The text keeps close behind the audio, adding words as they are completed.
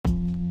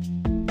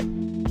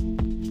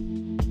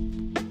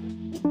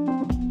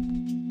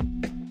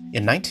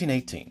In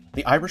 1918,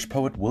 the Irish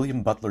poet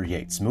William Butler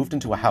Yeats moved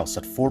into a house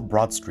at 4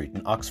 Broad Street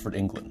in Oxford,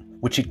 England,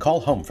 which he'd call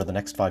home for the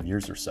next 5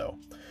 years or so.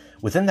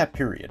 Within that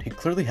period, he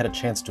clearly had a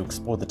chance to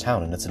explore the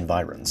town and its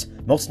environs,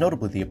 most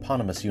notably the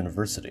eponymous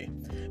university,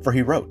 for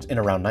he wrote, in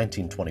around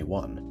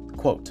 1921,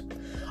 quote,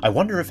 "I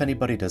wonder if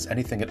anybody does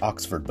anything at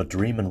Oxford but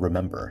dream and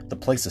remember. The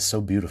place is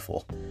so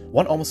beautiful.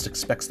 One almost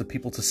expects the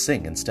people to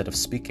sing instead of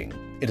speaking.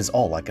 It is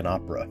all like an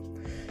opera."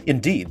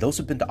 Indeed, those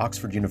who've been to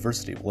Oxford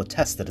University will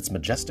attest that its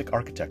majestic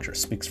architecture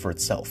speaks for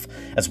itself,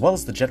 as well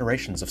as the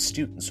generations of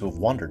students who have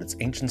wandered its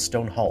ancient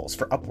stone halls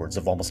for upwards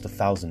of almost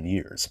 1,000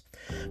 years.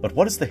 But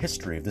what is the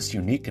history of this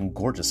unique and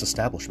gorgeous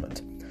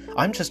establishment?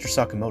 I'm Chester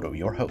Sakamoto,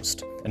 your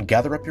host, and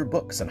gather up your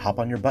books and hop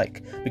on your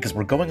bike, because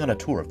we're going on a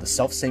tour of the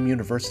selfsame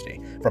university,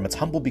 from its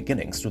humble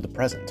beginnings through the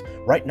present,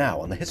 right now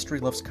on the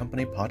History Loves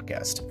Company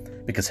podcast,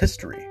 because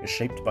history is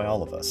shaped by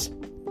all of us.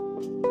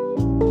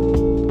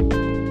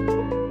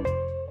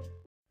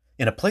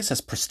 In a place as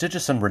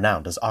prestigious and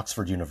renowned as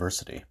Oxford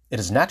University, it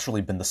has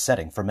naturally been the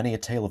setting for many a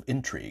tale of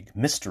intrigue,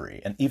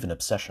 mystery, and even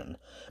obsession.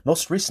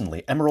 Most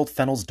recently, Emerald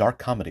Fennell's dark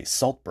comedy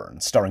Saltburn,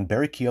 starring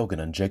Barry Keoghan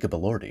and Jacob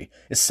Elordi,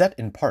 is set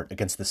in part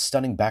against this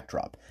stunning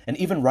backdrop, and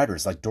even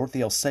writers like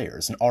Dorothy L.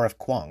 Sayers and R.F.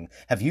 Kuang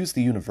have used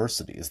the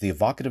university as the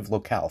evocative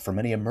locale for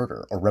many a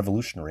murder or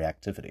revolutionary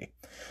activity.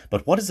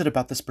 But what is it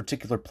about this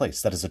particular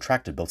place that has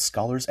attracted both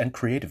scholars and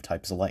creative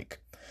types alike?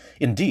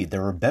 Indeed,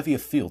 there are a bevy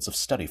of fields of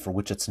study for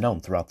which it's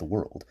known throughout the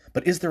world,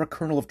 but is there a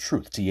kernel of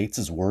truth to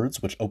Yeats's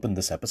words which opened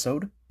this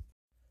episode?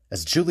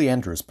 As Julie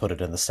Andrews put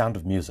it in The Sound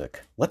of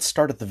Music, let's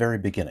start at the very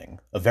beginning,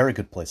 a very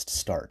good place to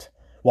start.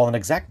 While an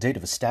exact date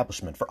of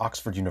establishment for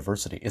Oxford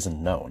University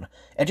isn't known,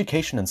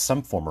 education in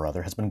some form or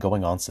other has been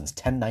going on since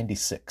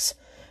 1096.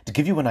 To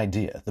give you an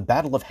idea, the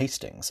Battle of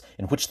Hastings,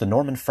 in which the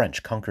Norman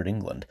French conquered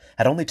England,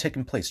 had only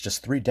taken place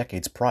just 3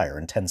 decades prior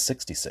in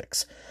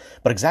 1066.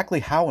 But exactly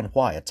how and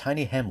why a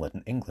tiny hamlet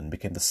in England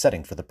became the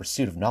setting for the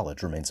pursuit of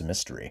knowledge remains a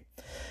mystery.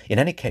 In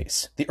any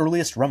case, the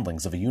earliest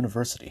rumblings of a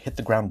university hit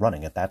the ground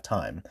running at that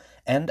time,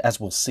 and, as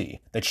we'll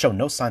see, they'd show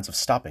no signs of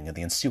stopping in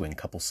the ensuing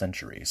couple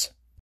centuries.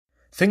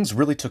 Things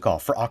really took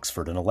off for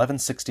Oxford in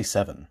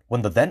 1167,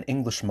 when the then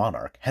English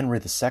monarch, Henry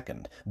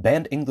II,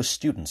 banned English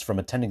students from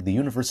attending the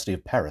University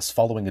of Paris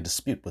following a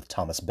dispute with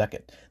Thomas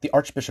Becket, the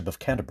Archbishop of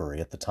Canterbury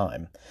at the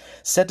time.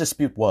 Said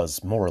dispute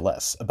was, more or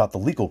less, about the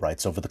legal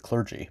rights over the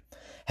clergy.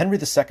 Henry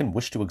II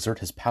wished to exert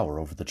his power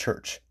over the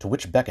church, to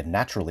which Becket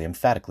naturally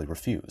emphatically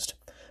refused.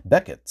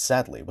 Becket,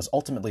 sadly, was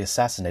ultimately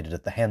assassinated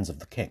at the hands of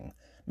the king,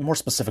 more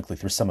specifically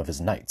through some of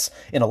his knights,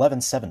 in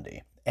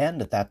 1170,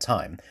 and at that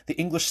time, the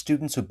English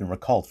students who had been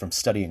recalled from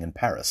studying in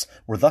Paris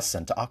were thus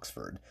sent to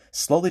Oxford,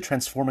 slowly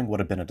transforming what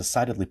had been a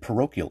decidedly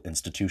parochial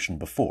institution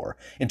before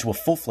into a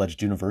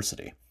full-fledged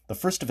university, the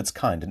first of its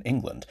kind in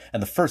England,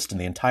 and the first in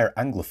the entire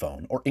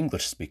Anglophone or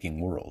English-speaking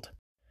world.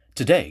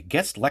 Today,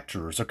 guest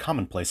lecturers are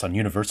commonplace on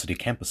university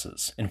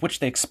campuses, in which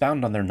they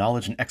expound on their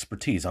knowledge and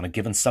expertise on a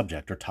given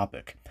subject or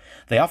topic.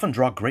 They often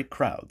draw great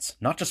crowds,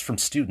 not just from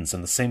students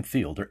in the same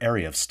field or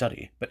area of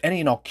study, but any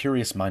and all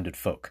curious-minded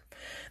folk.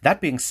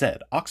 That being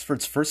said,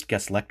 Oxford's first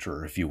guest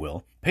lecturer, if you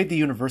will, paid the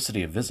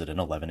university a visit in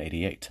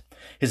 1188.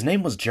 His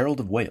name was Gerald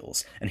of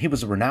Wales, and he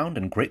was a renowned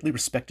and greatly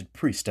respected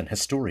priest and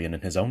historian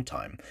in his own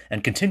time,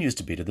 and continues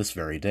to be to this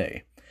very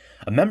day.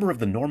 A member of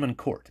the Norman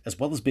court, as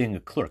well as being a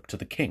clerk to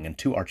the king and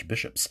 2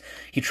 archbishops,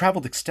 he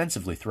travelled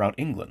extensively throughout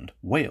England,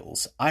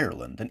 Wales,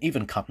 Ireland, and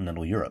even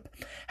continental Europe,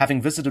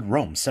 having visited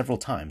Rome several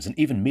times and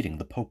even meeting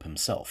the Pope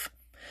himself.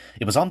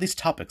 It was on these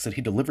topics that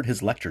he delivered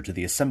his lecture to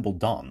the assembled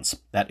dons,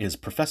 that is,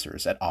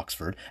 professors, at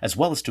Oxford, as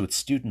well as to its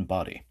student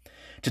body.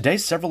 Today,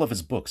 several of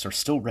his books are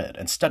still read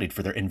and studied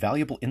for their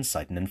invaluable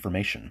insight and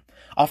information,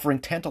 offering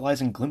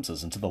tantalizing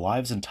glimpses into the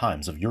lives and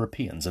times of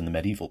Europeans in the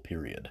medieval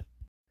period.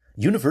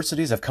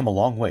 Universities have come a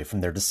long way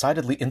from their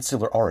decidedly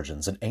insular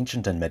origins in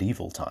ancient and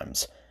medieval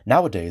times.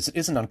 Nowadays, it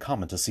isn't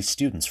uncommon to see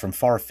students from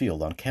far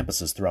afield on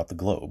campuses throughout the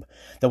globe,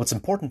 though it's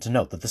important to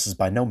note that this is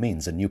by no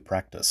means a new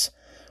practice.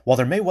 While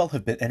there may well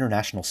have been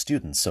international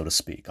students, so to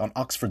speak, on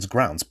Oxford's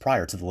grounds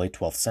prior to the late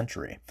 12th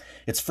century,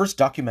 its first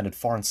documented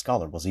foreign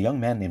scholar was a young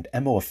man named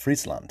Emo of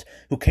Friesland,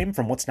 who came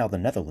from what's now the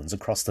Netherlands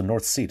across the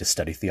North Sea to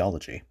study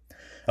theology.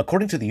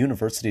 According to the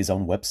university's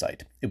own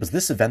website, it was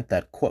this event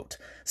that, quote,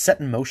 set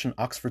in motion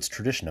Oxford's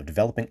tradition of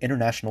developing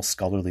international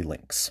scholarly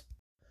links.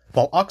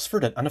 While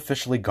Oxford had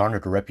unofficially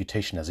garnered a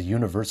reputation as a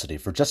university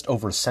for just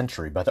over a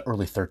century by the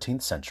early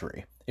 13th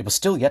century, it was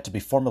still yet to be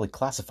formally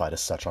classified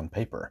as such on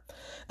paper.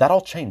 That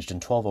all changed in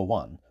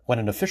 1201, when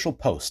an official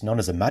post known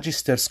as a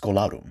Magister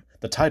Scholarum,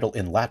 the title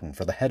in Latin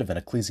for the head of an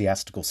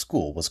ecclesiastical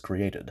school, was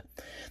created.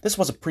 This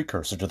was a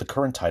precursor to the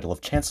current title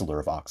of Chancellor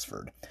of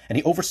Oxford, and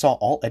he oversaw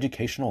all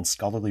educational and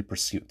scholarly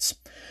pursuits.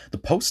 The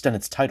post and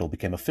its title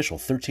became official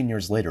 13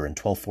 years later in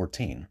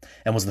 1214,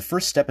 and was the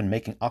first step in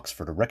making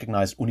Oxford a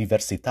recognized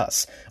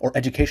universitas, or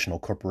educational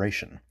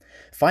corporation.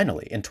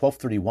 Finally, in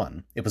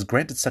 1231, it was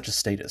granted such a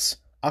status.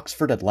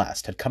 Oxford at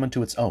last had come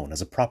into its own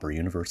as a proper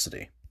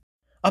university.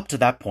 Up to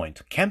that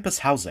point, campus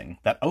housing,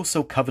 that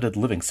oh-so-coveted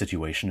living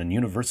situation in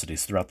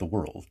universities throughout the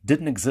world,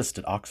 didn't exist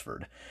at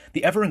Oxford.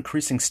 The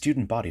ever-increasing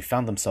student body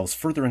found themselves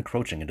further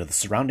encroaching into the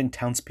surrounding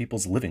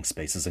townspeople's living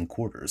spaces and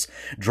quarters,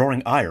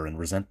 drawing ire and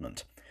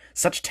resentment.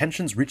 Such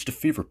tensions reached a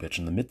fever pitch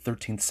in the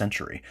mid-13th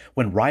century,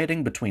 when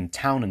rioting between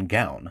town and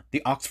gown,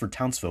 the Oxford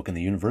townsfolk and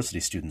the university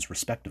students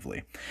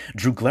respectively,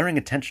 drew glaring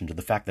attention to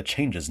the fact that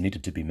changes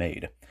needed to be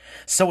made.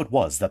 So it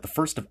was that the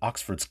first of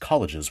Oxford's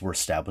colleges were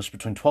established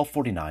between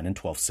 1249 and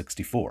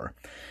 1264.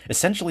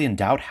 Essentially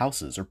endowed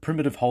houses or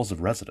primitive halls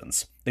of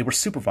residence, they were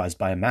supervised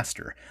by a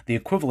master, the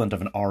equivalent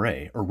of an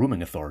RA or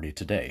rooming authority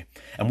today,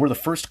 and were the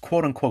first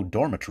quote-unquote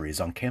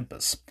dormitories on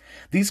campus.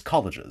 These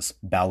colleges,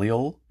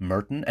 Balliol,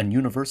 Merton, and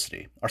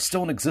University, are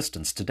still in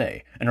existence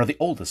today and are the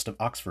oldest of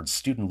Oxford's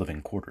student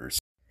living quarters.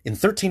 In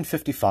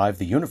 1355,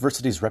 the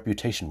university's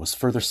reputation was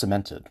further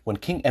cemented when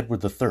King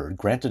Edward III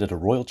granted it a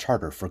royal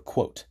charter for,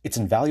 quote, its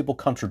invaluable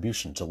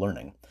contribution to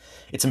learning.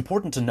 It's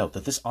important to note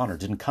that this honor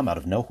didn't come out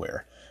of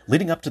nowhere.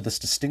 Leading up to this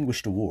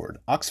distinguished award,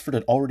 Oxford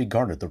had already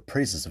garnered the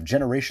praises of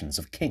generations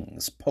of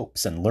kings,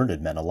 popes, and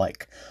learned men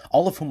alike,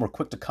 all of whom were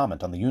quick to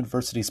comment on the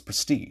university's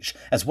prestige,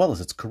 as well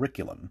as its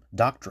curriculum,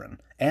 doctrine,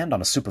 and,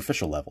 on a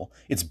superficial level,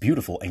 its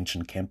beautiful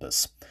ancient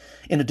campus.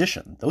 In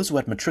addition, those who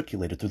had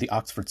matriculated through the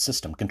Oxford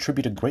system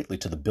contributed greatly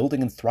to the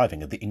building and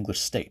thriving of the English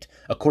state,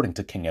 according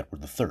to King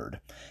Edward III,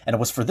 and it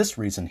was for this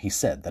reason he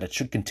said that it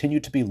should continue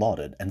to be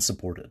lauded and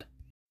supported.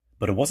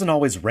 But it wasn't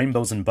always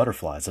rainbows and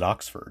butterflies at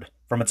Oxford.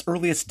 From its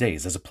earliest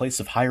days as a place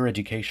of higher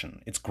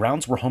education, its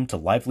grounds were home to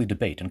lively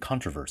debate and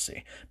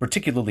controversy,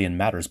 particularly in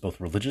matters both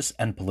religious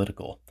and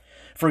political.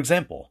 For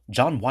example,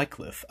 John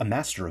Wycliffe, a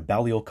master of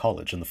Balliol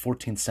College in the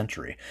 14th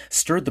century,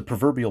 stirred the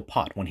proverbial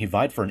pot when he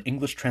vied for an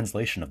English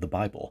translation of the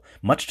Bible,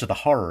 much to the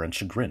horror and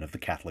chagrin of the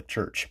Catholic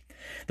Church.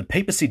 The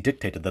papacy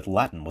dictated that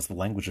Latin was the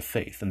language of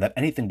faith, and that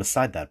anything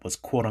beside that was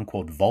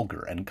quote-unquote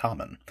vulgar and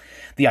common.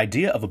 The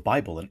idea of a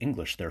Bible in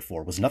English,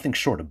 therefore, was nothing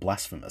short of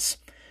blasphemous.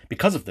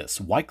 Because of this,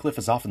 Wycliffe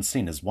is often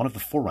seen as one of the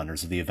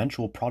forerunners of the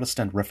eventual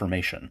Protestant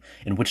Reformation,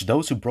 in which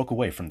those who broke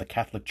away from the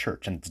Catholic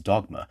Church and its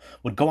dogma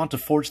would go on to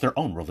forge their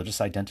own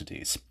religious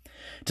identities.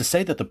 To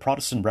say that the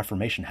Protestant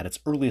Reformation had its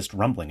earliest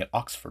rumbling at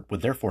Oxford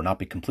would therefore not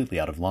be completely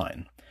out of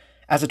line.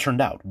 As it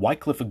turned out,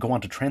 Wycliffe would go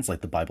on to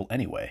translate the Bible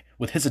anyway,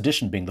 with his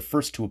edition being the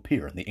first to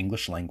appear in the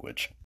English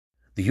language.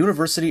 The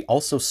university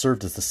also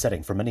served as the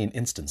setting for many an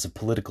instance of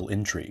political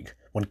intrigue.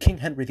 When King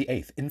Henry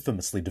VIII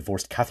infamously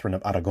divorced Catherine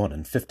of Aragon in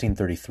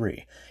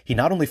 1533, he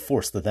not only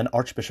forced the then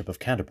Archbishop of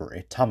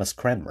Canterbury, Thomas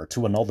Cranmer,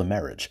 to annul the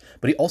marriage,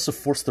 but he also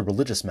forced the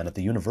religious men at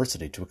the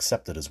university to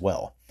accept it as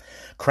well.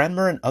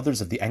 Cranmer and others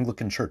of the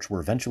Anglican Church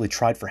were eventually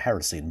tried for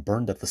heresy and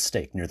burned at the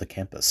stake near the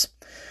campus.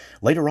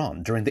 Later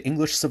on, during the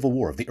English Civil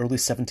War of the early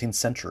 17th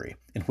century,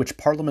 in which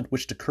Parliament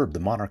wished to curb the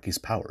monarchy's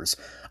powers,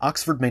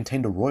 Oxford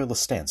maintained a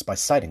royalist stance by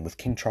siding with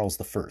King Charles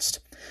I.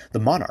 The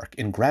monarch,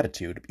 in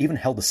gratitude, even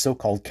held a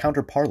so-called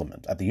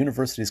counter-parliament at the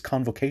university's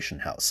Convocation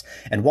House,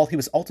 and while he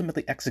was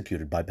ultimately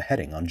executed by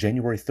beheading on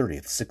January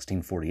 30th,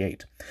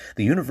 1648,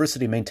 the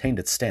university maintained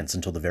its stance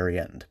until the very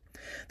end.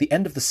 The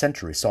end of the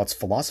century saw its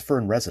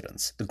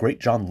philosopher-in-residence, the great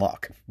John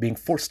Locke, being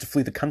forced to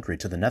flee the country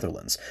to the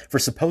Netherlands for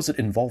supposed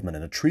involvement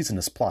in a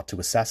treasonous plot to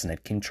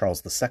assassinate King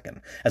Charles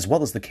II, as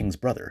well as the king's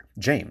brother,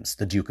 James,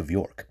 the Duke of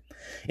York.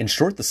 In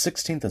short, the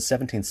 16th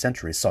and 17th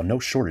centuries saw no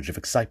shortage of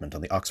excitement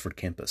on the Oxford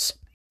campus.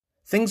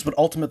 Things would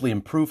ultimately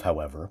improve,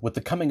 however, with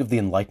the coming of the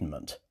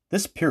Enlightenment.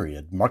 This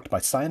period, marked by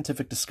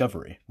scientific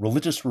discovery,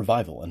 religious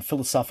revival, and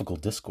philosophical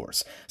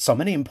discourse, saw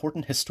many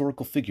important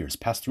historical figures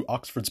pass through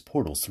Oxford's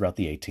portals throughout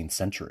the 18th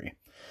century.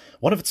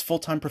 One of its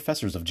full-time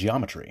professors of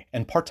geometry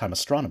and part-time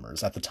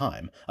astronomers at the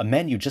time, a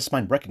man you just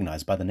might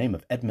recognize by the name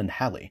of Edmund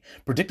Halley,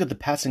 predicted the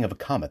passing of a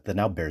comet that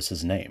now bears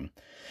his name.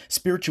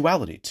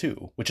 Spirituality,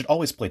 too, which had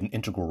always played an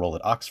integral role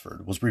at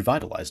Oxford, was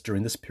revitalized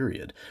during this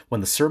period,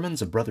 when the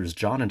sermons of brothers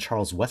John and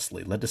Charles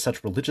Wesley led to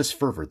such religious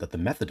fervor that the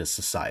Methodist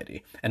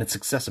Society and its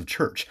successive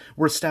church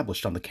were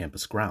established on the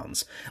campus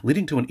grounds,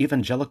 leading to an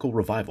evangelical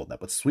revival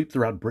that would sweep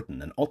throughout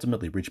Britain and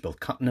ultimately reach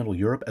both continental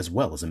Europe as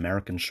well as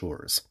American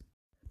shores.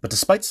 But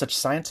despite such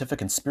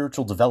scientific and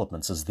spiritual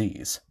developments as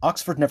these,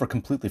 Oxford never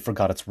completely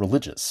forgot its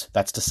religious,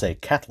 that's to say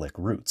Catholic,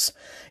 roots.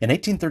 In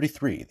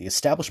 1833, the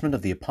establishment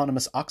of the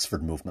eponymous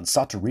Oxford movement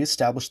sought to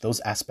re-establish those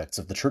aspects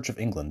of the Church of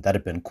England that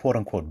had been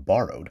quote-unquote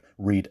borrowed,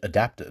 read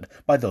adapted,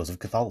 by those of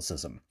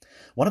Catholicism.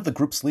 One of the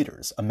group's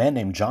leaders, a man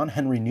named John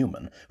Henry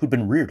Newman, who'd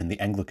been reared in the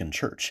Anglican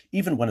Church,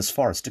 even went as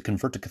far as to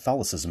convert to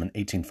Catholicism in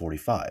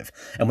 1845,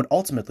 and would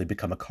ultimately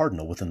become a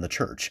cardinal within the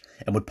Church,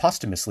 and would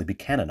posthumously be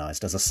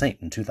canonized as a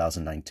saint in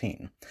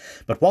 2019.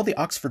 But while the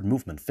Oxford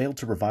movement failed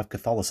to revive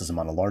Catholicism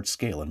on a large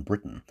scale in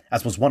Britain,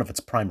 as was one of its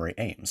primary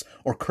aims,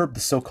 or curb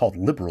the so-called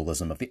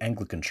liberalism of the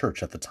Anglican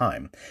Church at the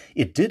time,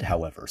 it did,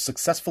 however,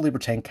 successfully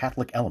retain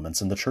Catholic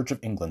elements in the Church of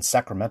England's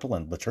sacramental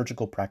and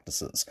liturgical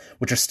practices,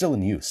 which are still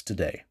in use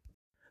today.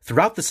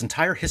 Throughout this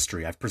entire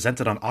history I've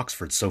presented on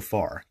Oxford so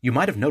far, you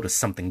might have noticed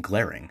something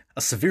glaring,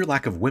 a severe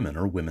lack of women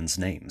or women's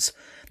names.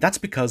 That's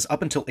because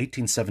up until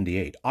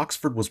 1878,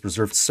 Oxford was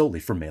reserved solely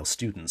for male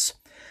students.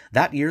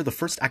 That year, the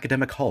first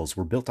academic halls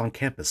were built on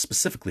campus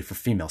specifically for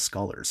female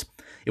scholars.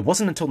 It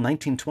wasn't until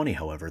 1920,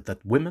 however,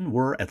 that women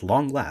were, at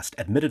long last,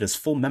 admitted as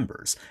full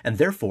members, and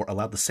therefore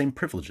allowed the same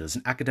privileges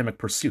in academic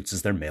pursuits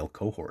as their male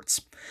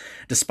cohorts.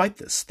 Despite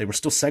this, they were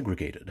still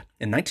segregated.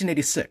 In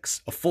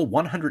 1986, a full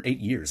 108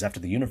 years after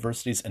the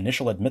university's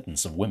initial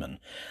admittance of women,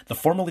 the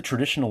formerly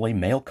traditionally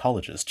male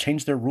colleges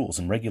changed their rules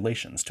and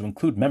regulations to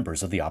include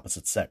members of the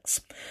opposite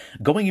sex.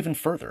 Going even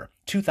further,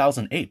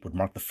 2008 would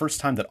mark the first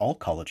time that all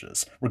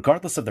colleges,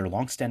 regardless of their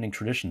long-standing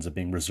traditions of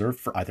being reserved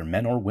for either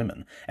men or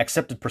women,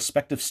 accepted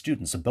prospective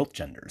students of both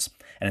genders,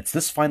 and it's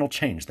this final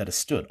change that has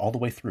stood all the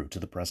way through to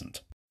the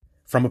present.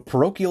 From a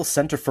parochial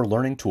center for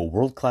learning to a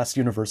world-class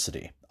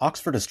university,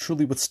 Oxford has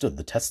truly withstood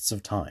the tests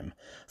of time.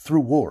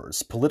 Through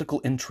wars, political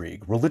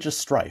intrigue, religious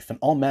strife, and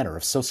all manner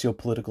of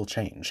socio-political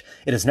change,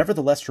 it has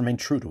nevertheless remained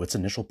true to its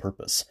initial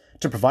purpose,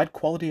 to provide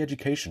quality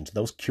education to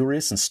those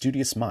curious and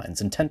studious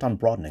minds intent on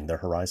broadening their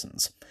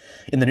horizons.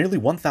 In the nearly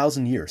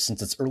 1,000 years since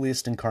its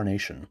earliest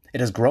incarnation, it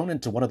has grown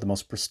into one of the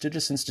most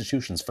prestigious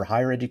institutions for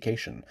higher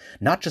education,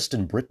 not just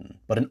in Britain,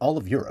 but in all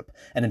of Europe,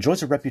 and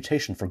enjoys a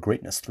reputation for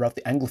greatness throughout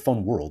the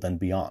Anglophone world and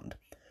beyond.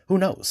 Who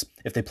knows?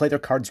 If they play their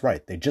cards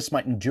right, they just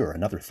might endure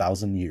another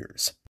 1,000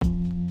 years.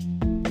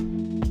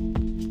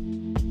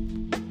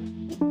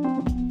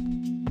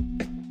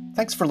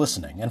 Thanks for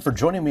listening, and for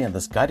joining me on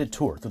this guided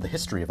tour through the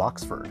history of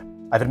Oxford.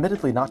 I've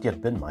admittedly not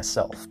yet been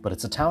myself, but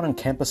it's a town and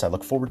campus I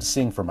look forward to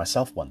seeing for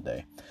myself one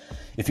day.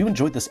 If you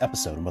enjoyed this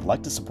episode and would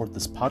like to support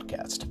this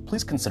podcast,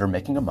 please consider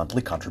making a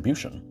monthly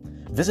contribution.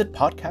 Visit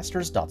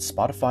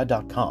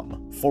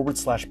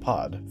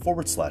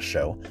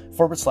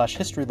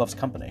podcasters.spotify.com/pod/show/History Loves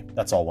Company,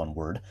 that's all one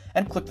word,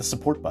 and click the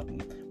support button,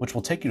 which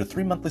will take you to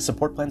 3 monthly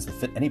support plans that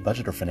fit any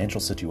budget or financial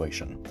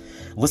situation.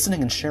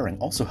 Listening and sharing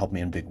also help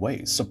me in big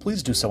ways, so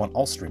please do so on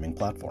all streaming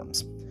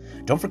platforms.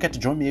 Don't forget to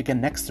join me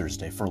again next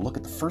Thursday for a look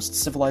at the first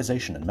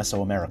civilization in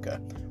Mesoamerica,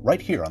 right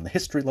here on the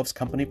History Loves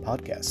Company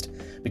podcast,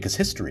 because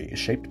history is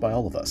shaped by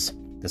all of us.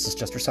 This is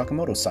Chester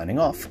Sakamoto signing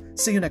off.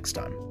 See you next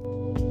time.